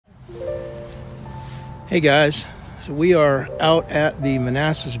Hey guys, so we are out at the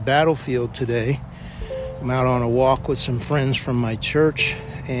Manassas Battlefield today. I'm out on a walk with some friends from my church,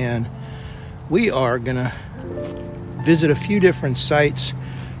 and we are gonna visit a few different sites.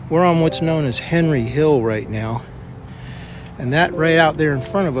 We're on what's known as Henry Hill right now, and that right out there in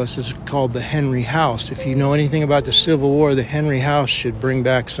front of us is called the Henry House. If you know anything about the Civil War, the Henry House should bring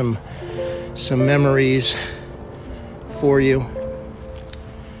back some memories for you.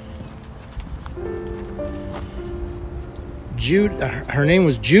 Her name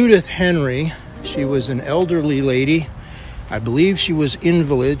was Judith Henry. She was an elderly lady. I believe she was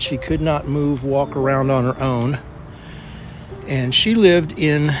invalid. She could not move, walk around on her own. And she lived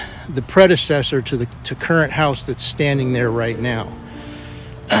in the predecessor to the current house that's standing there right now.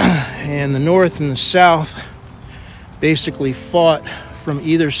 And the North and the South basically fought from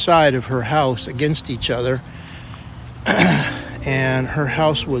either side of her house against each other. And her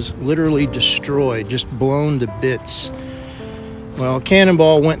house was literally destroyed, just blown to bits. Well, a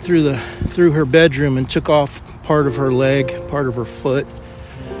cannonball went through her bedroom and took off part of her leg, part of her foot,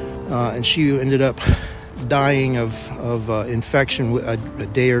 and she ended up dying of infection a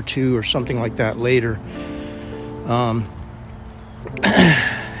day or two or something like that later.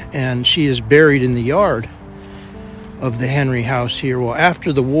 And she is buried in the yard of the Henry House here. Well,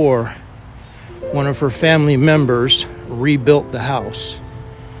 after the war, one of her family members rebuilt the house,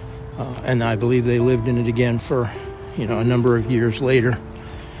 and I believe they lived in it again for a number of years later.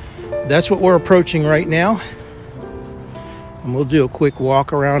 That's what we're approaching right now, and we'll do a quick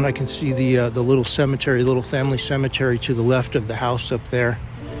walk around. I can see the little cemetery, little family cemetery to the left of the house up there.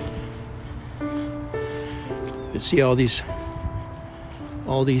 You see all these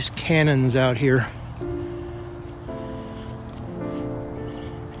cannons out here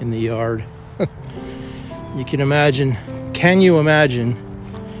in the yard. Can you imagine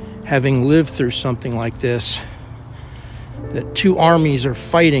having lived through something like this? That two armies are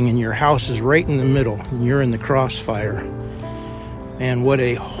fighting and your house is right in the middle and you're in the crossfire. And what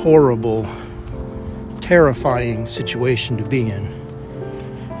a horrible, terrifying situation to be in.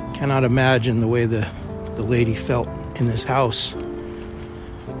 Cannot imagine the way the lady felt in this house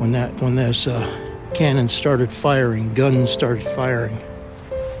when those cannons started firing, guns started firing.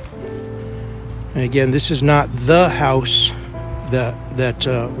 And again, this is not the house that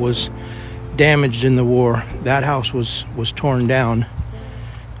was damaged in the war. That house was torn down.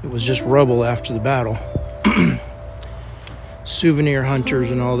 It was just rubble after the battle. Souvenir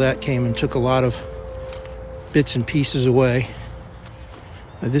hunters and all that came and took a lot of bits and pieces away.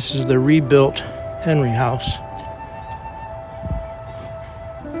 This is the rebuilt Henry House.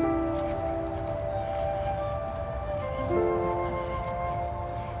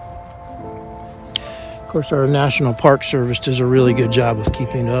 Of course, our National Park Service does a really good job of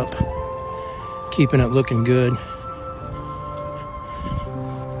keeping it looking good.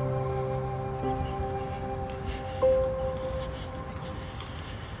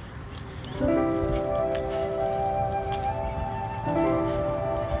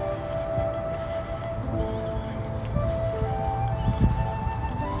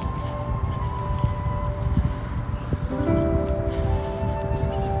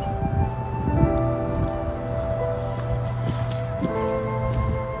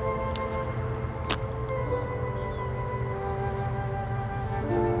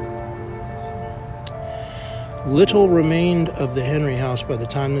 Little remained of the Henry House by the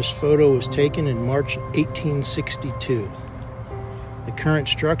time this photo was taken in March 1862. The current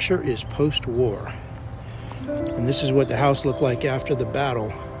structure is post-war. And this is what the house looked like after the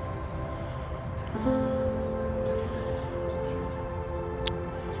battle.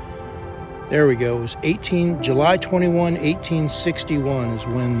 There we go. It was July 21, 1861 is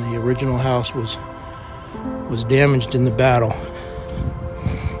when the original house was damaged in the battle.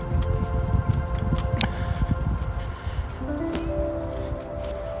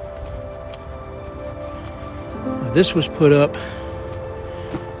 This was put up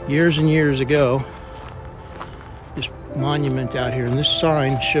years and years ago, this monument out here, and this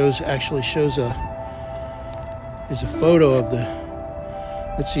sign actually shows a photo of the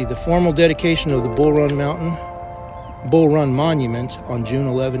formal dedication of the Bull Run Monument on June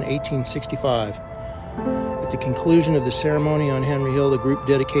 11, 1865. At the conclusion of the ceremony on Henry Hill, the group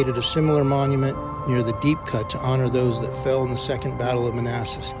dedicated a similar monument near the Deep Cut to honor those that fell in the Second Battle of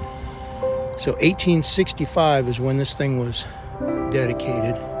Manassas. So 1865 is when this thing was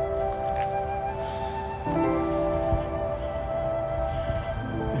dedicated.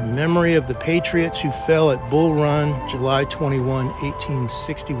 In memory of the patriots who fell at Bull Run, July 21,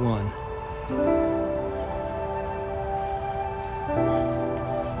 1861.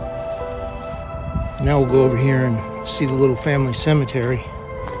 Now we'll go over here and see the little family cemetery.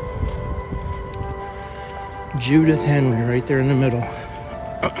 Judith Henry right there in the middle.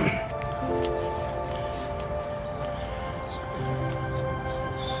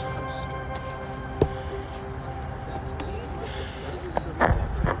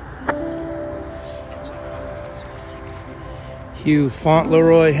 Hugh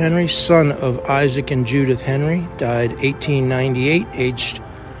Fauntleroy Henry, son of Isaac and Judith Henry, died 1898, aged,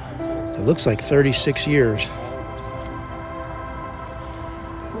 it looks like 36 years.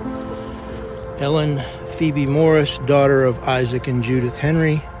 Ellen Phoebe Morris, daughter of Isaac and Judith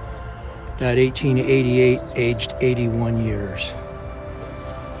Henry, died 1888, aged 81 years.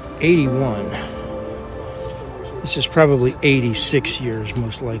 81. This is probably 86 years,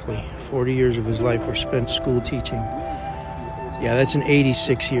 most likely. 40 years of his life were spent school teaching. Yeah, that's an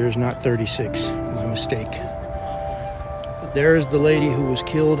 86 years, not 36. My mistake. But there's the lady who was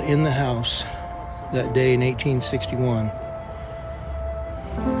killed in the house that day in 1861.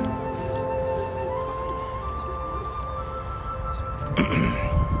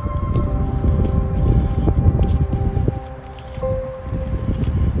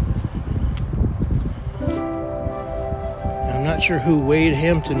 I'm not sure who Wade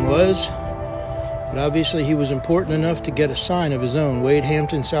Hampton was, but obviously he was important enough to get a sign of his own. Wade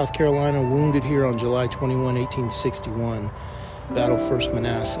Hampton, South Carolina, wounded here on July 21, 1861. Battle First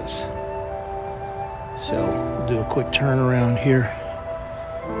Manassas. So we'll do a quick turn around here.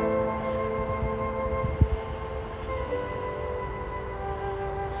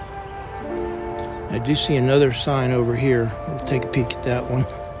 I do see another sign over here. We'll take a peek at that one.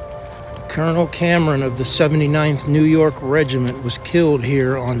 Colonel Cameron of the 79th New York Regiment was killed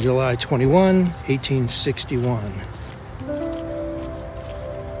here on July 21, 1861.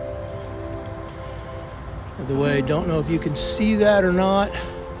 By the way, I don't know if you can see that or not.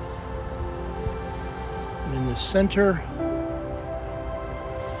 But in the center,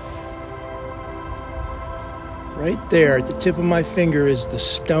 right there at the tip of my finger, is the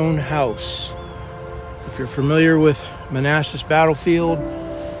stone house. If you're familiar with Manassas Battlefield,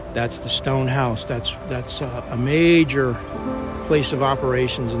 that's the stone house. That's a major place of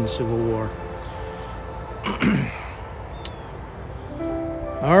operations in the Civil War.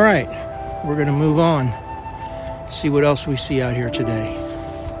 All right, we're going to move on. See what else we see out here today.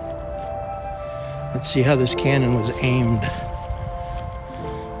 Let's see how this cannon was aimed.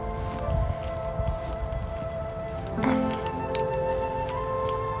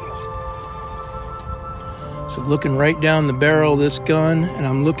 So looking right down the barrel of this gun, and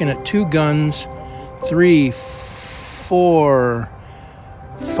I'm looking at two guns, 3, 4,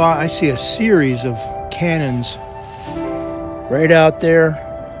 5. I see a series of cannons right out there,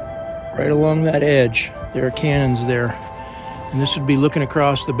 right along that edge. There are cannons there. And this would be looking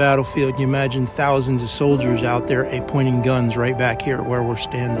across the battlefield. You imagine thousands of soldiers out there pointing guns right back here where we're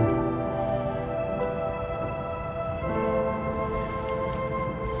standing.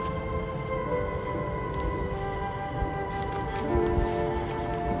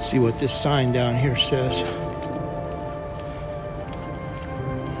 See what this sign down here says.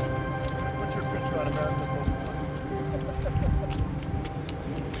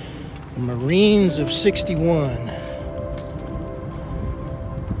 Marines of 61.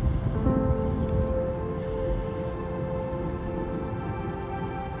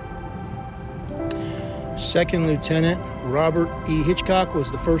 Second Lieutenant Robert E. Hitchcock was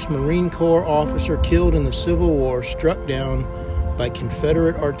the first Marine Corps officer killed in the Civil War, struck down by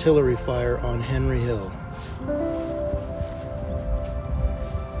Confederate artillery fire on Henry Hill.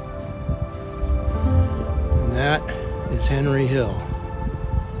 And that is Henry Hill.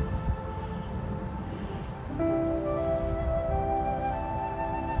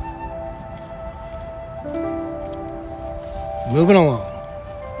 Moving along.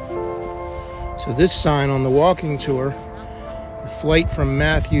 So this sign on the walking tour, the flight from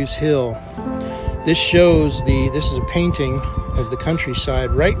Matthews Hill. This shows this is a painting of the countryside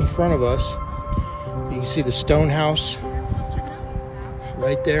right in front of us. You can see the stone house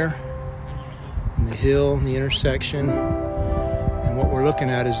right there, and the hill and the intersection. And what we're looking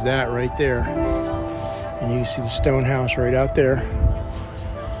at is that right there. And you can see the stone house right out there.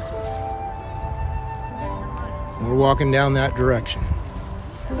 And we're walking down that direction.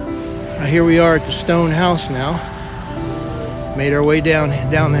 Now here we are at the stone house now. Made our way down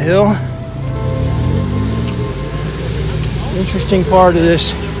the hill. The interesting part of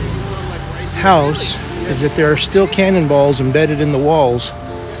this house is that there are still cannonballs embedded in the walls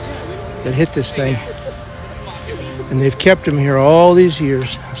that hit this thing. And they've kept them here all these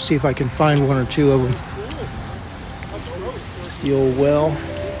years. Let's see if I can find one or two of them. It's the old well.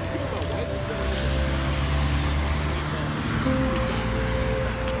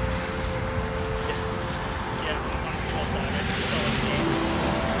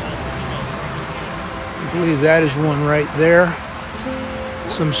 believe that is one right there.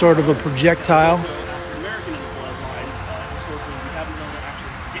 Some sort of a projectile. African-American in the bloodline. Historically, we haven't known to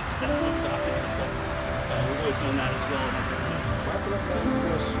actually get to that one document, but we've always known that as well.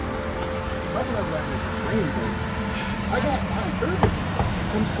 My bloodline is rainbow. I'm Irving. It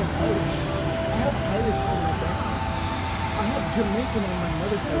comes from Irish. I have Irish on my back. I have Jamaican on my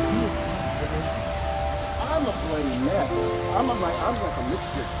mother's side. He is Jamaican. I'm a bloody mess. I'm like a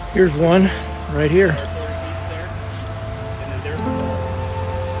mixture. Here's one right here.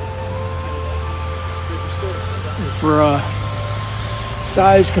 For a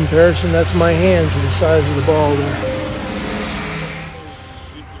size comparison, that's my hand to the size of the ball there.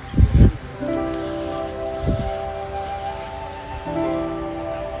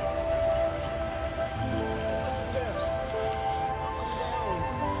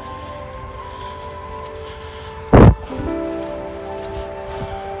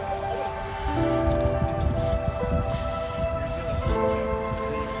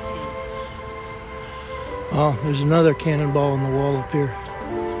 Oh, there's another cannonball in the wall up here. That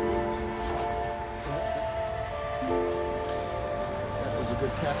was a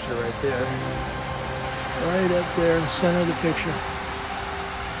good capture right there. Right up there in the center of the picture.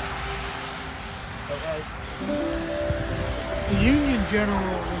 The Union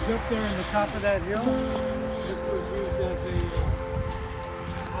General was up there on the top of that hill. This was used as a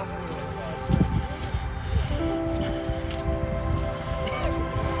hospital.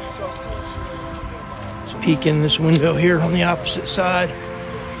 Let's peek in this window here on the opposite side.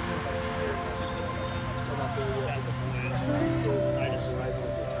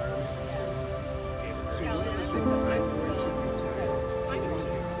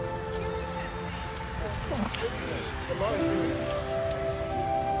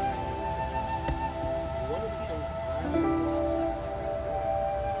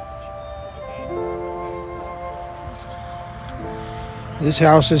 This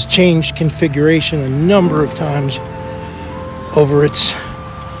house has changed configuration a number of times over its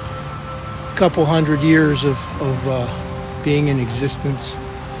couple hundred years of being in existence.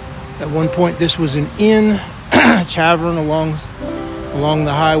 At one point, this was an inn, tavern along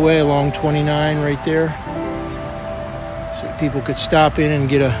the highway, along 29 right there. So people could stop in and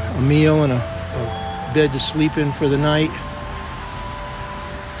get a meal and a bed to sleep in for the night.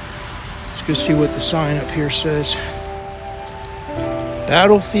 Let's go see what the sign up here says.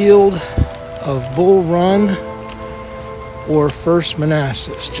 Battlefield of Bull Run or First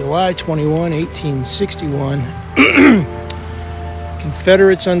Manassas, July 21, 1861.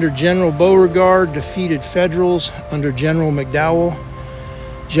 Confederates under General Beauregard defeated Federals under General McDowell.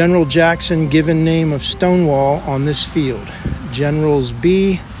 General Jackson given name of Stonewall on this field. Generals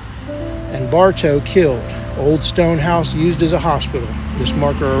B and Bartow killed. Old stone house used as a hospital. This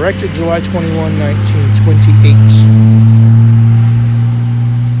marker erected July 21, 1928.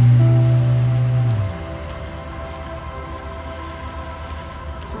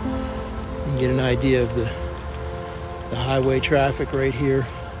 Get an idea of the highway traffic right here.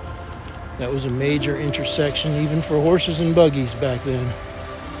 That was a major intersection even for horses and buggies back then.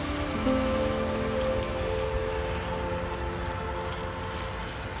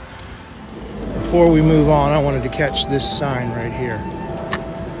 Before we move on, I wanted to catch this sign right here.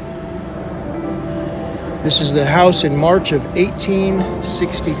 This is the house in March of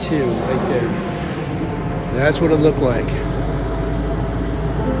 1862 right there. That's what it looked like.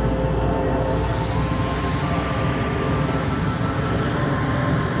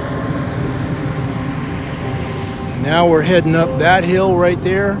 Now we're heading up that hill right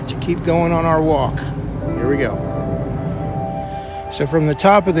there to keep going on our walk. Here we go. So from the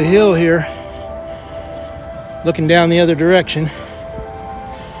top of the hill here, looking down the other direction.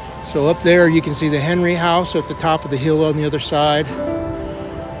 So up there you can see the Henry house at the top of the hill on the other side.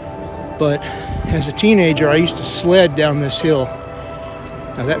 But as a teenager, I used to sled down this hill.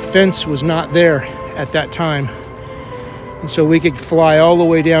 Now that fence was not there at that time. And so we could fly all the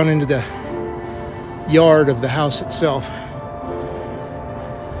way down into the yard of the house itself.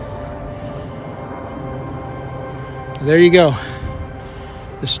 There you go,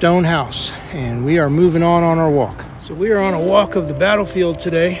 the stone house, and we are moving on our walk. So we are on a walk of the battlefield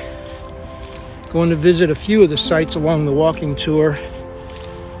today, going to visit a few of the sites along the walking tour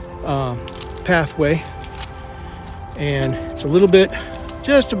pathway, and it's a little bit,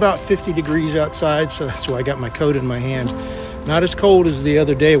 just about 50 degrees outside, so that's why I got my coat in my hand. Not as cold as the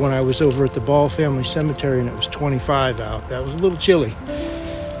other day when I was over at the Ball Family Cemetery and it was 25 out. That was a little chilly.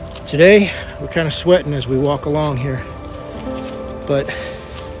 Today, we're kind of sweating as we walk along here. But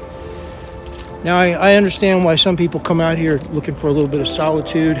now I understand why some people come out here looking for a little bit of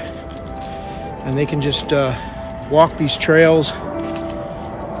solitude and they can just walk these trails.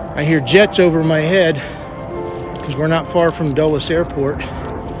 I hear jets over my head because we're not far from Dulles Airport.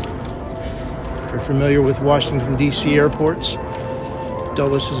 If you're familiar with Washington, D.C. airports,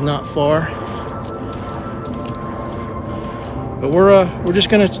 Dulles is not far. But we're just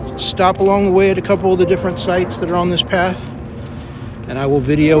going to stop along the way at a couple of the different sites that are on this path, and I will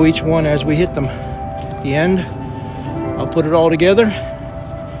video each one as we hit them. At the end, I'll put it all together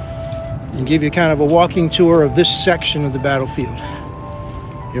and give you kind of a walking tour of this section of the battlefield.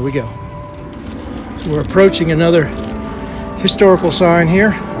 Here we go. So we're approaching another historical sign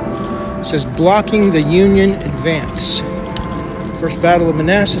here. It says, "Blocking the Union Advance." First Battle of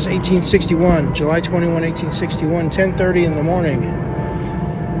Manassas, 1861, July 21, 1861, 10:30 in the morning.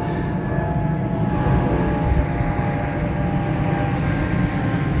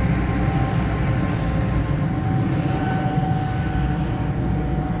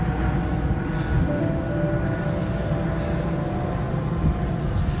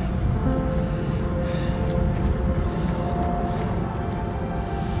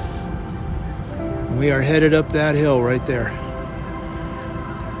 We are headed up that hill right there.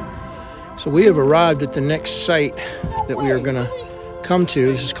 So we have arrived at the next site that we are going to come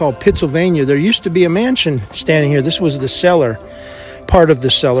to. This is called Pittsylvania. There used to be a mansion standing here. This was the cellar, part of the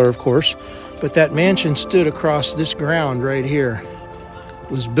cellar, of course. But that mansion stood across this ground right here.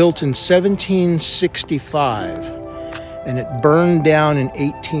 It was built in 1765, and it burned down in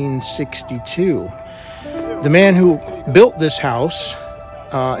 1862. The man who built this house,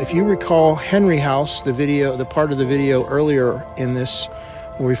 if you recall Henry House, the part of the video earlier in this,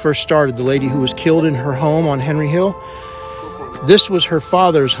 when we first started, the lady who was killed in her home on Henry Hill, this was her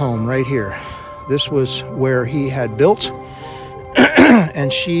father's home right here. This was where he had built,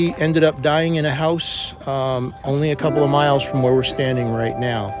 and she ended up dying in a house only a couple of miles from where we're standing right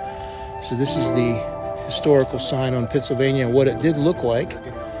now. So this is the historical sign on Pittsylvania, what it did look like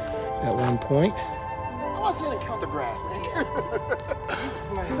at one point. I want to see count the grass, man.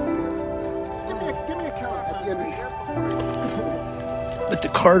 Give me a count at the end of the year. But the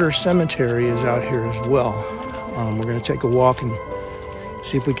Carter Cemetery is out here as well. We're going to take a walk and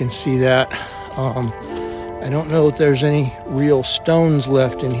see if we can see that. I don't know if there's any real stones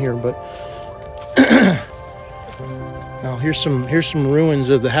left in here, but now here's some ruins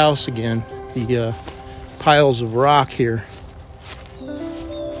of the house again. The piles of rock here.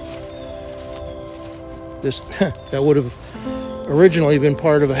 This that would have originally been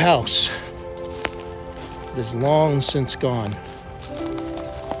part of a house. It is long since gone.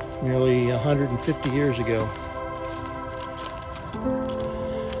 Nearly 150 years ago.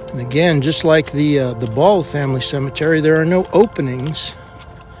 And again, just like the Ball family cemetery, there are no openings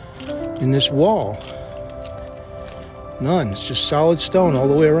in this wall. None. It's just solid stone all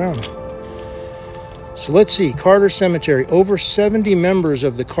the way around. So let's see. Carter Cemetery. Over 70 members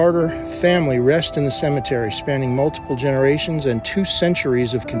of the Carter family rest in the cemetery, spanning multiple generations and 2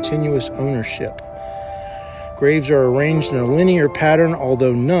 centuries of continuous ownership. Graves are arranged in a linear pattern,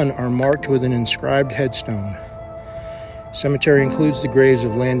 although none are marked with an inscribed headstone. Cemetery includes the graves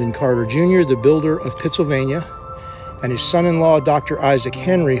of Landon Carter Jr., the builder of Pittsylvania, and his son-in-law, Dr. Isaac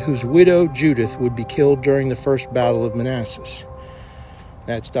Henry, whose widow, Judith, would be killed during the First Battle of Manassas.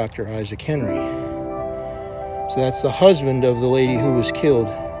 That's Dr. Isaac Henry. So that's the husband of the lady who was killed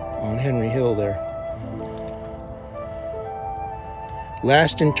on Henry Hill there.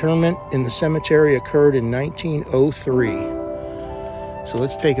 Last interment in the cemetery occurred in 1903. So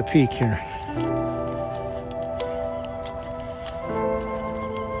let's take a peek here.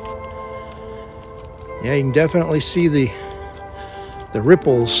 Yeah, you can definitely see the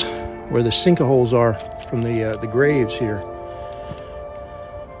ripples where the sinkholes are from the graves here.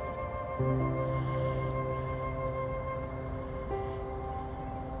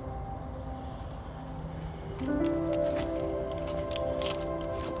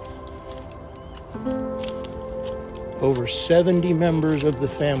 Over 70 members of the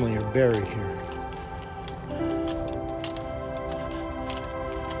family are buried here.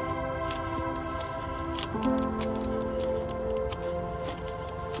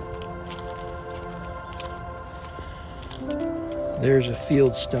 There's a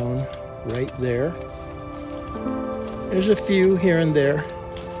field stone right there. There's a few here and there,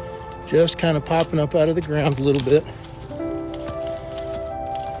 just kind of popping up out of the ground a little bit.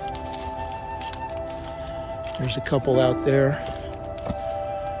 There's a couple out there.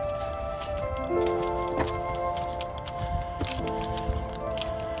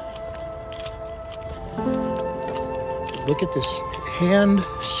 Look at this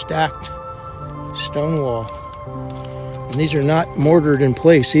hand-stacked stone wall. And these are not mortared in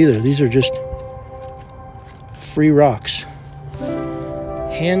place either. These are just free rocks.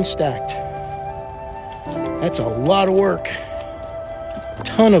 Hand stacked. That's a lot of work.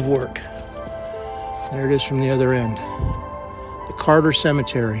 Ton of work. There it is from the other end. The Carter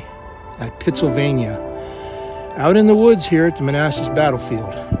Cemetery at Pennsylvania. Out in the woods here at the Manassas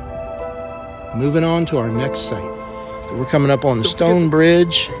Battlefield. Moving on to our next site. So we're coming up on the stone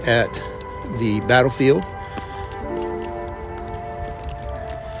bridge at the battlefield.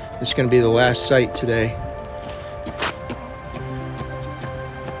 It's going to be the last site today.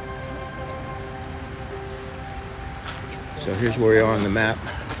 So here's where we are on the map.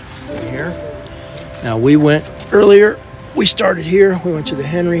 Right here. Now we went earlier. We started here. We went to the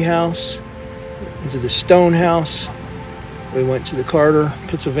Henry house, into the Stone house. We went to the Carter,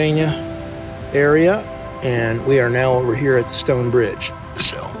 Pennsylvania area, and we are now over here at the Stone Bridge.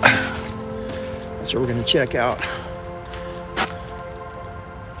 So that's what we're going to check out.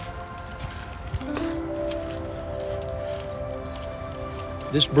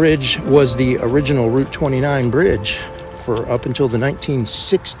 This bridge was the original Route 29 bridge for up until the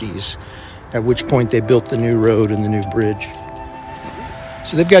 1960s, at which point they built the new road and the new bridge.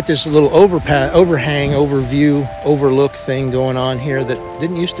 So they've got this little overhang, overview, overlook thing going on here that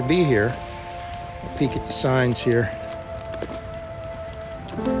didn't used to be here. I'll peek at the signs here.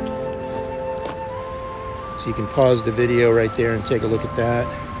 So you can pause the video right there and take a look at that.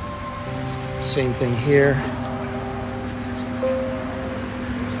 Same thing here.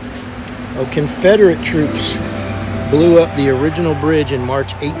 Oh, Confederate troops blew up the original bridge in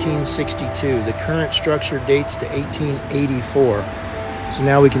March 1862. The current structure dates to 1884. So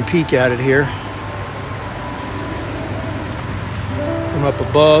now we can peek at it here. From up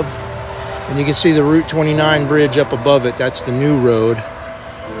above. And you can see the Route 29 bridge up above it. That's the new road.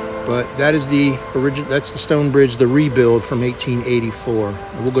 But that is the original, that's the stone bridge, the rebuild from 1884.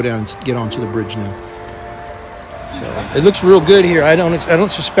 And we'll go down and get onto the bridge now. So it looks real good here. I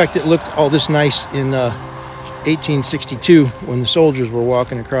don't suspect it looked all this nice in 1862 when the soldiers were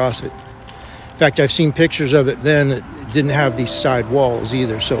walking across it. In fact, I've seen pictures of it then that didn't have these side walls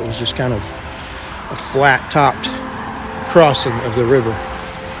either, so it was just kind of a flat-topped crossing of the river.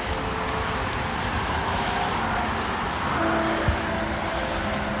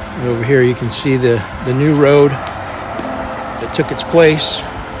 And over here you can see the new road that took its place.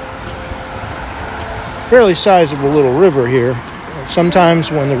 Fairly sizable little river here.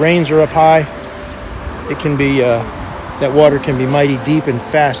 Sometimes when the rains are up high, it can be, that water can be mighty deep and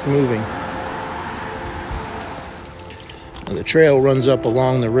fast moving. Now the trail runs up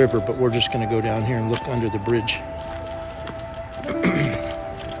along the river, but we're just going to go down here and look under the bridge.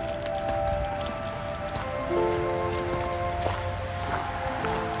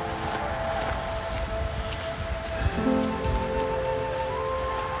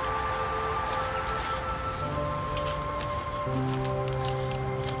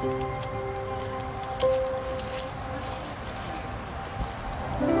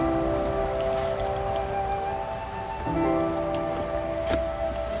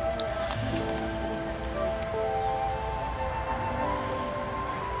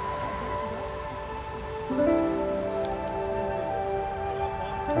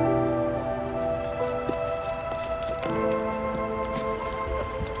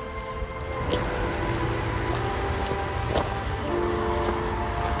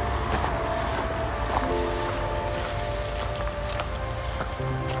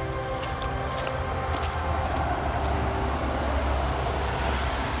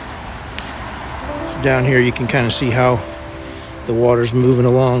 Down here you can kind of see how the water's moving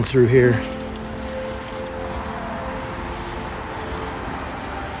along through here.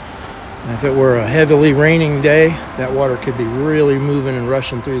 And if it were a heavily raining day, that water could be really moving and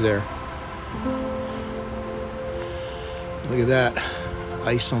rushing through there. Look at that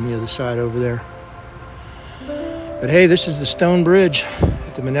ice on the other side over there. But hey, this is the stone bridge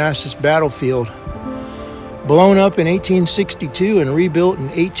at the Manassas Battlefield, blown up in 1862 and rebuilt in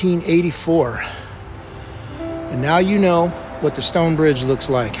 1884. And now you know what the stone bridge looks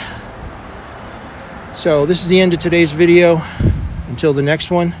like. So this is the end of today's video. Until the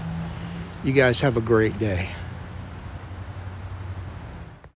next one, you guys have a great day.